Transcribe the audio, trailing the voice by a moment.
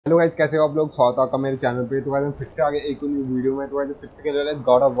Hello guys, कैसे हो आप लोग। स्वागत है आपका मेरे चैनल पे। तो गाइस मैं फिर से आ गया एक न्यू वीडियो में। तो गाइस फिर से खेल रहे हैं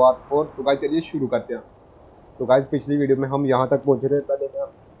गॉड ऑफ वॉर 4। तो गाइस चलिए शुरू करते हैं। तो गाइस पिछली वीडियो में हम यहाँ तक पहुंचे थे। पहले मैं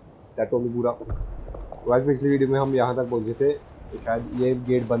सेट हो गया पूरा। तो गाइस पिछली वीडियो में हम यहाँ तक पहुंचे थे। तो शायद ये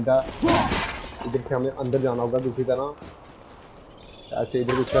गेट बंद है, इधर से हमें अंदर जाना होगा किसी तरह। शायद से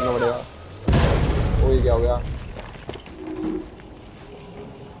इधर कुछ करना पड़ेगा। ओ ये क्या हो गया।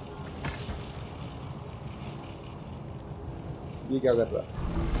 ये क्या कर रहा है।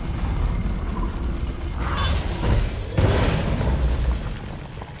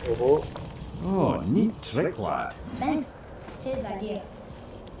 ओहो, Oh, neat trick, lad. Thanks. His idea.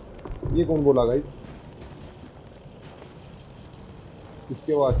 ये कौन बोला गाइस।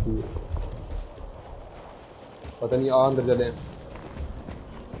 किसकी आवाज थी। पता नहीं। आ अंदर चले।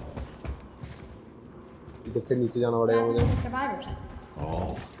 इधर से नीचे जाना पड़ेगा मुझे। The survivors.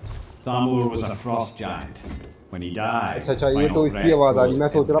 Oh, Thamur was a frost giant. When he died, अच्छा, his ये final तो इसकी breath आवाज आ रही। froze मैं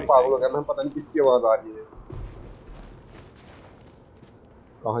सोच रहा पागल हो everything. गया। मैं पता नहीं किसकी आवाज आ रही है।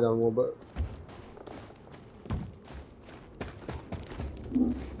 कहाँ जाऊंगा अब।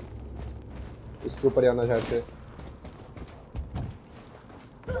 इसके ऊपर जाना शायद से।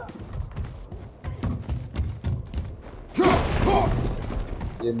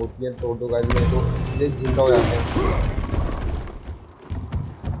 ये मूर्तियां तोड़ दो गाइस, नहीं तो ये जिंदा हो जाते हैं।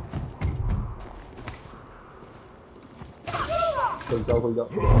 खुल जाओ खुल जाओ।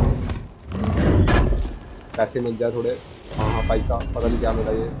 पैसे मिल जाए थोड़े। हाँ पैसा पता नहीं क्या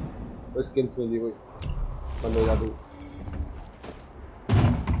मिला। ये तो स्किल्स मिली कोई। बंद हो जा तू।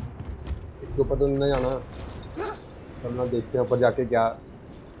 इसके ऊपर तो नहीं जाना। करना देखते हैं ऊपर जाके क्या।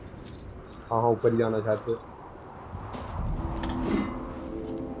 हाँ ऊपर ही जाना शायद से।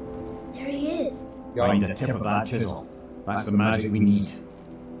 There he is. Find the tip of that chisel. That's the magic we need.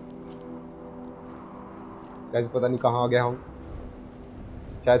 Guys पता नहीं कहाँ आ गया हम।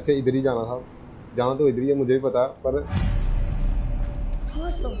 शायद से इधर ही जाना था। जाना तो इधर ही है, मुझे भी पता है। पर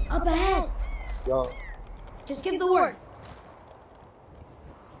Hostiles up ahead. क्या। Just give the word.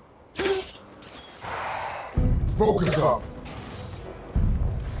 Focus up.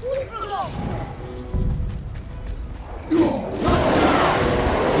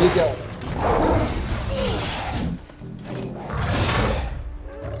 ये क्या।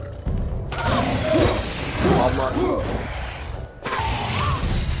 मार मार।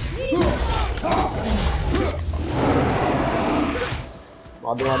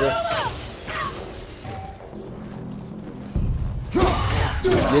 मार दो मार दो।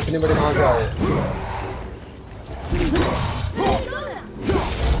 ये इतने बड़े कहाँ से आए।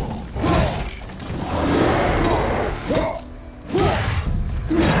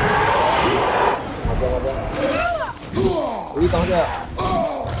 ये कहाँ गया।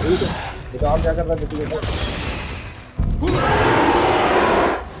 ये तो बता क्या कर रहा है। देखो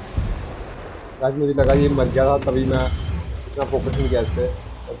आज मुझे लगा ये मर गया था, तभी मैं इतना फोकस नहीं किया इस पे।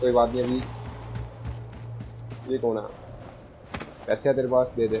 और कोई बात नहीं। अभी ये कौन है। पैसे है तेरे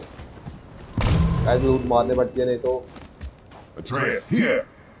पास, दे दे। गाइस लूट मारने पड़ती है नहीं तो। Atreus, here.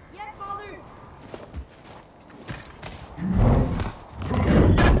 Yes, father.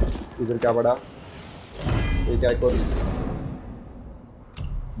 इधर क्या पड़ा। ये क्या एक और।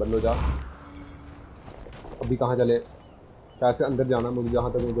 बंद हो जा। अभी कहाँ चले। शायद से अंदर जाना मुझे,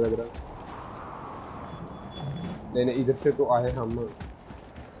 जहाँ तक मुझे लग रहा है। नहीं नहीं, इधर से तो आए हम।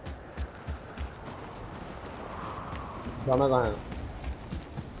 जाना कहाँ है।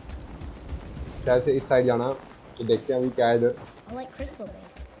 शायद से इस साइड जाना। तो देखते हैं अभी क्या है इधर। I like crystal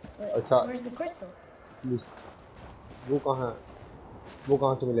base. But अच्छा। where's the crystal? वो कहाँ है। वो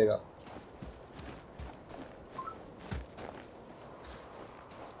कहाँ से मिलेगा।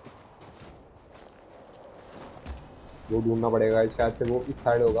 वो ढूंढना पड़ेगा। शायद से वो इस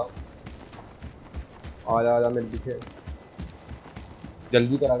साइड होगा। आजा मेरे पीछे।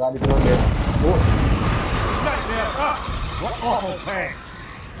 जल्दी करा गाड़ी इतना देर। वो What awful pain!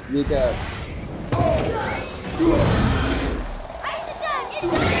 ये क्या है।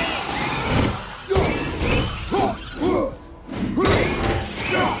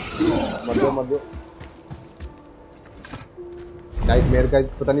 मत दो। गाइस मेरे का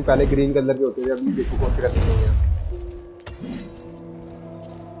पता नहीं पहले ग्रीन कलर के होते थे, अभी देखो कौन से कलर के हैं।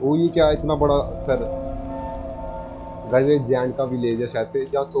 ओ ये क्या इतना बड़ा सर। गाइस ये जैंट का विलेज है शायद से,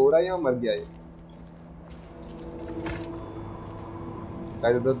 जहाँ सो रहा है या मर गया है।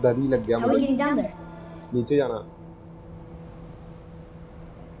 गाइस इधर डर ही लग गया How are we मुझे। getting down there? नीचे जाना।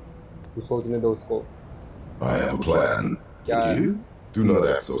 तू सोचने दो उसको। I have a plan. क्या है? You? Do not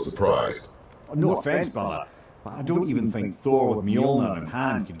act so surprised. Oh, no offense, brother, but I don't even think Thor with Mjolnir in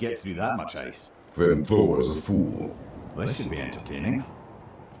hand could get through that much ice. Then Thor is a fool. This should be entertaining.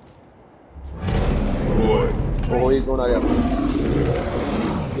 ओह ये कौन आ गया?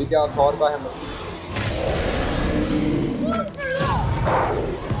 ये क्या Thor का है?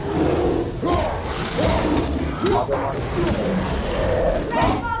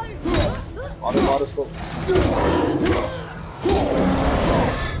 मारो उसको।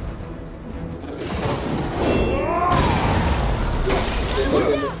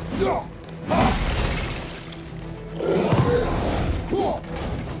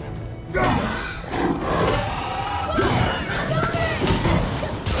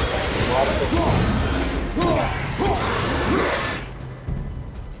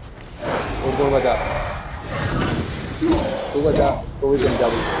 और बचा, तू बचा, तो भी चल जा।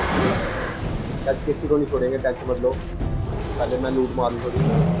 कैसे किसी को नहीं छोड़ेंगे, टेंशन मत लो। पहले मैं लूट मार लूँ थोड़ी।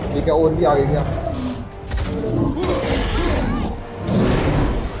 ठीक है, और भी आगे क्या?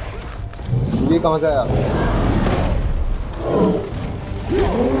 ये कहाँ से आया?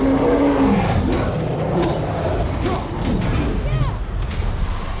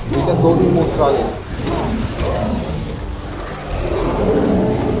 ये 2-3 मोस्टर आ गए।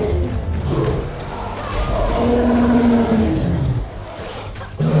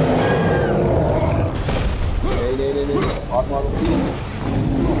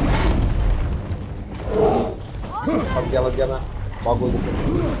 बच गया मैं। भागो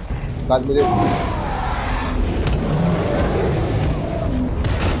आज मुझे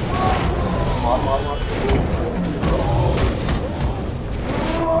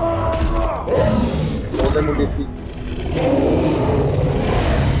मार मुझे इसकी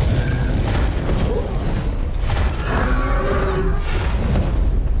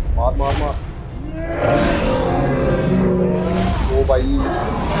मार ओ भाई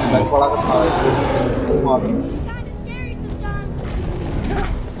मैं बड़ा मार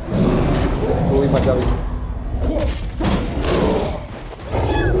कोई मजा नहीं।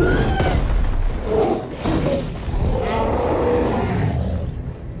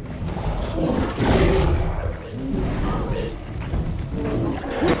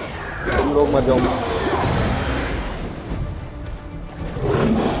 तुम लोग मत जाओ।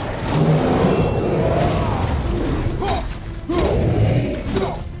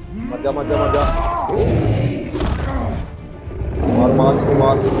 मजा मार इसको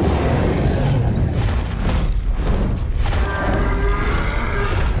मार।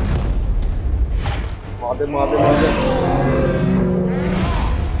 मार दे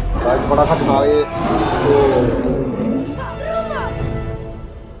गाइस, बड़ा खतरनाक है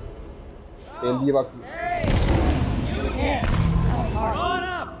खेल दिए। बाकी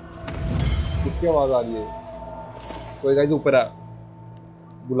किसकी आवाज आ रही है? कोई गाइस ऊपर आ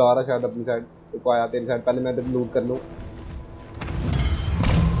बुला रहा शायद अपनी साइड। तो आया तेरी साइड, पहले मैं इधर लूट कर लूँ।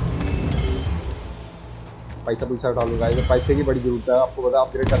 पैसा उठा लूँ गाइस, पैसे की बड़ी जरूरत है, आपको पता,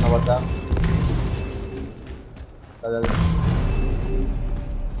 अपग्रेड करना पड़ता है।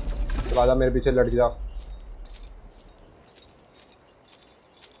 चला जा मेरे पीछे, लड़ जा।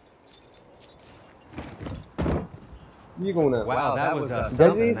 ये कौन है?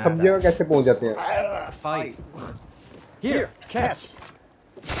 जल्दी सब जगह कैसे पहुंच जाते हैं? Fight. Here, catch.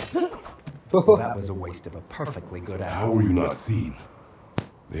 That was a waste of a perfectly good How hour. were you not seen?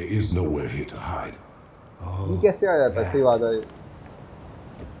 There is nowhere here to hide. ये कैसे आ जाता है? सही बात है।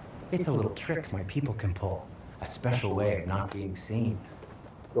 It's a little trick my people can pull. A special way of not being seen.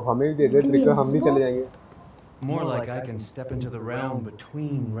 तो हमें भी दे दे ट्रिक, हम भी चले जाएंगे। More like I can step into the realm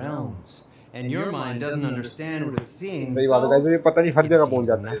between realms, and your mind doesn't understand what it's seeing. सही बात है गाइस, ये पता नहीं हर जगह पहुंच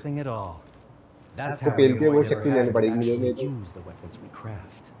जाता है। Nothing at all. That's इसको how पेल के वो anyone शक्ति ever लेनी had पड़ेगी to मुझे। actually use the weapons we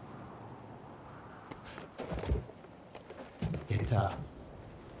craft.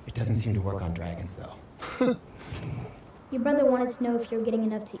 It doesn't seem to work on dragons though. Your brother wanted to know if you're getting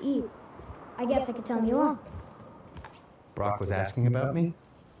enough to eat. I guess I could tell him you are. Brock was asking about me.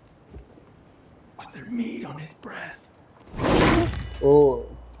 Was there meat on his breath? ओ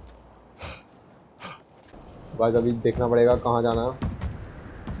भाई अभी देखना पड़ेगा कहाँ जाना।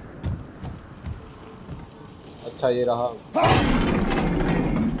 अच्छा ये रहा।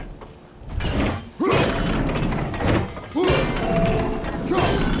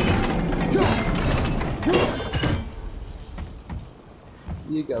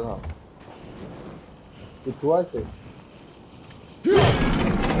 ये क्या था? कुछ हुआ इसे?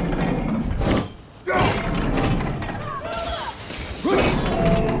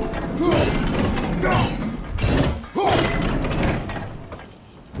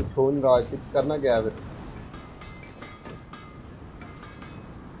 कुछ हो नहीं रहा, इसे करना क्या है फिर?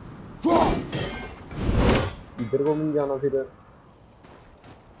 इधर को नहीं जाना फिर।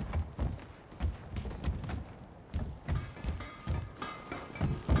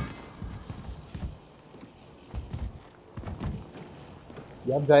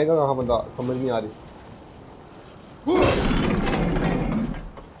 यार जाएगा कहाँ बंदा, समझ नहीं आ रही।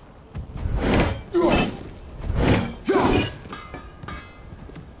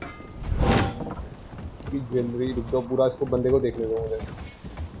 इसकी ज्वेलरी रुक दो, पूरा इसको बंदे को देखने दो मुझे।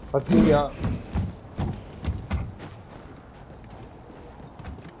 फंस नहीं गया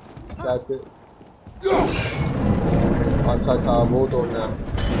शायद से। अच्छा अच्छा वो तोड़ना है।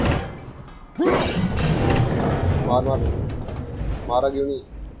 मार मार, मारा क्यों नहीं?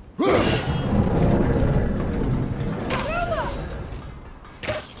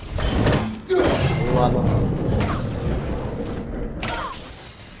 मार मार।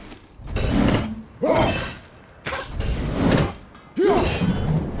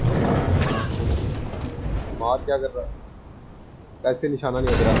 मार क्या कर रहा है? कैसे निशाना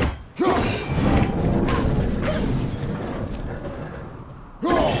नहीं लग रहा?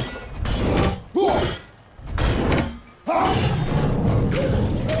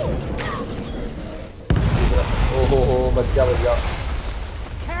 बच गया।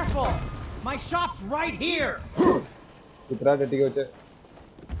 Careful! My shop's right here! कितना डटी के बच्चे,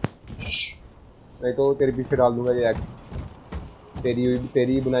 नहीं तो तेरे पीछे डाल दूंगा ये एक्स।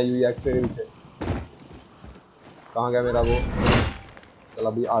 तेरी बनाई हुई एक्स तेरे पीछे। कहाँ गया मेरा वो? चल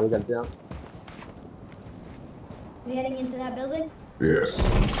अभी आगे चलते हैं। We heading into that building? Yes.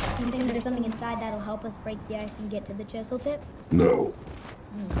 You think there's something inside that'll help us break the ice and get to the chisel tip? No.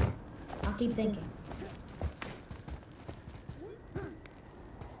 I'll keep thinking.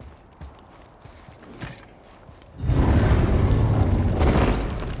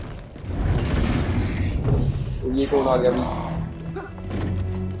 तो ये कौन आ गया अभी?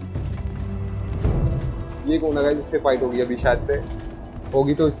 ये कौन आ गया जिससे फाइट होगी अभी? शायद से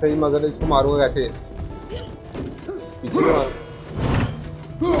होगी तो इससे ही, मगर इसको मारूंगा कैसे? पीछे से मार।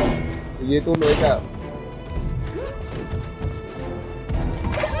 ये तो मैं क्या?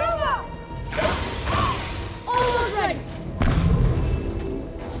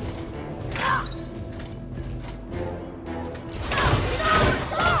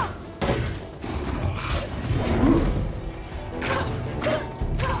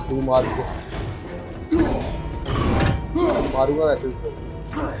 तू मार इसको, मारूंगा वैसे इसको।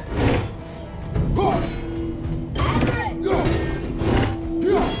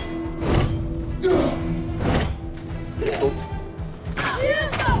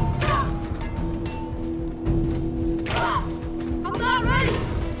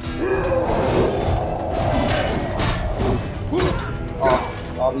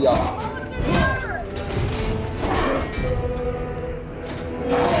 अभी आ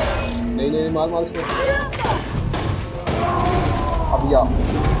नहीं मार इसको। अभी आ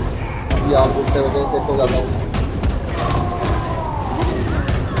बोलते हुए देखो जाता हूँ।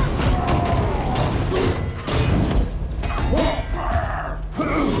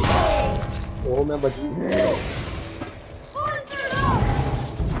 ओह मैं बच गई।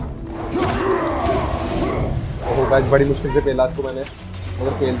 ओह गाइस बड़ी मुश्किल से पेला इसको मैंने,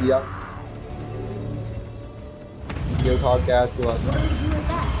 मगर फेल दिया। ये उठा क्या इसके बाद?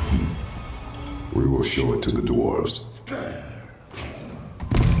 We will show it to the dwarves.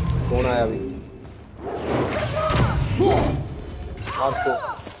 कौन आया अभी? मार को।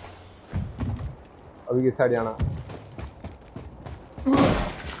 अभी किस साइड जाना?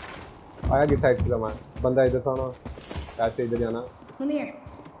 आया किस साइड से जमा? बंदा इधर था ना, शायद से इधर जाना। Mimir,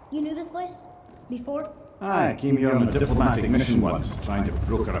 you knew this place before? I came here on a diplomatic mission once, trying to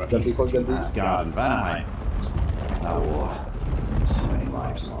broker a peace between Asgard and Vanaheim. Now war. So many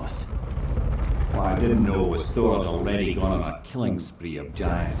lives lost. What I didn't know was Thor had already gone on a killing spree of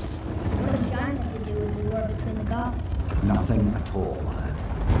giants. What do giants have to do with the war between the gods? Nothing at all, man.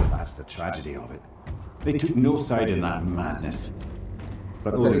 That's the tragedy of it. They took no side in that madness.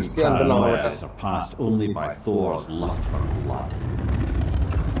 But Odin's paranoia is surpassed only by Thor's lust for blood.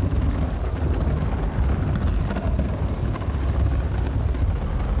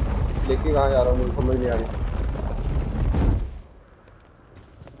 लेके कहाँ जा रहा हूँ मुझे समझ नहीं आ रही।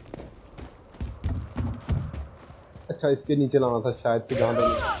 अच्छा इसके नीचे लाना था शायद से, जहाँ तक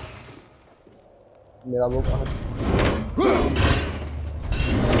मेरा वो कहाँ।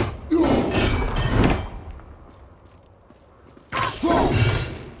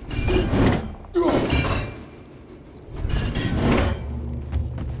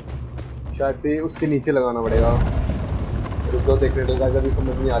 शायद से उसके नीचे लगाना पड़ेगा। रुक जाओ देखने दो, अभी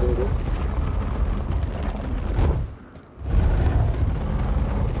समझ नहीं आ रही मुझे।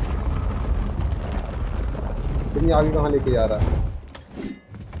 इतनी आगे कहाँ लेके जा रहा है?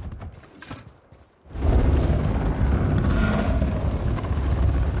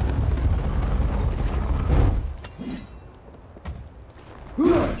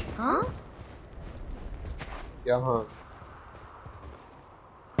 क्या? हाँ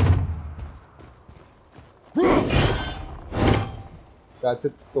शायद से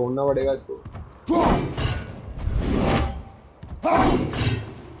तोड़ना पड़ेगा इसको।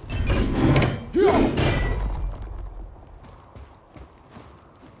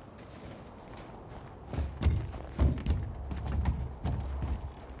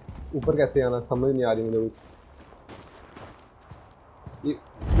 ऊपर कैसे आना समझ नहीं आ रही मुझे। ये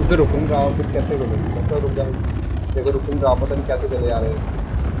उधर रुक नहीं रहा, फिर कैसे करूँ? तो रुक जाऊँ, देखो रुक नहीं रहा, पता नहीं कैसे चले जा रहे हैं।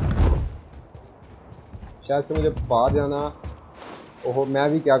 शायद से मुझे बाहर जाना। ओहो मैं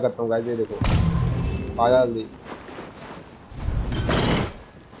भी क्या करता हूँ गाइस, ये देखो आया जल्दी।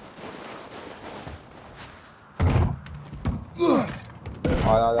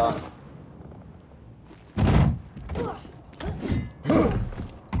 आया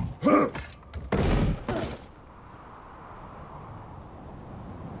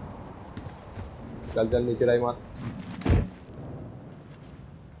चल चल नीचे राई मार।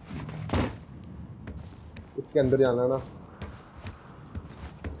 इसके अंदर जाना है ना?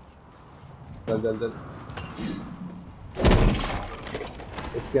 चल चल चल।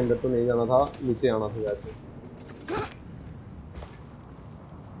 इसके अंदर तो नहीं जाना था, नीचे आना था वैसे।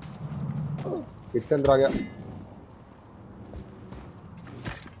 फिर से अंदर आ गया।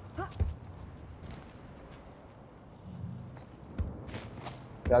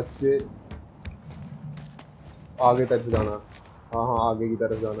 से आगे तरफ जाना। हाँ हाँ आगे की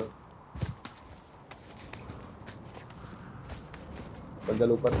तरफ जाना।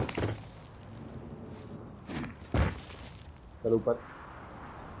 चल ऊपर, चल ऊपर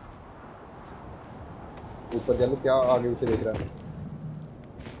ऊपर चलो। क्या आगे पीछे देख रहा है?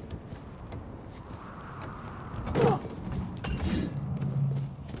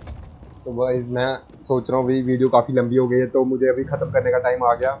 तो गाइस मैं सोच रहा हूँ भाई वीडियो काफ़ी लंबी हो गई है, तो मुझे अभी ख़त्म करने का टाइम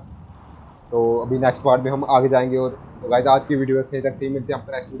आ गया। तो अभी नेक्स्ट पार्ट में हम आगे जाएंगे। और तो गाइस आज की वीडियो से तक थी, मिलते हैं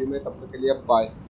आपको नेक्स्ट वीडियो में, तब तक के लिए बाय।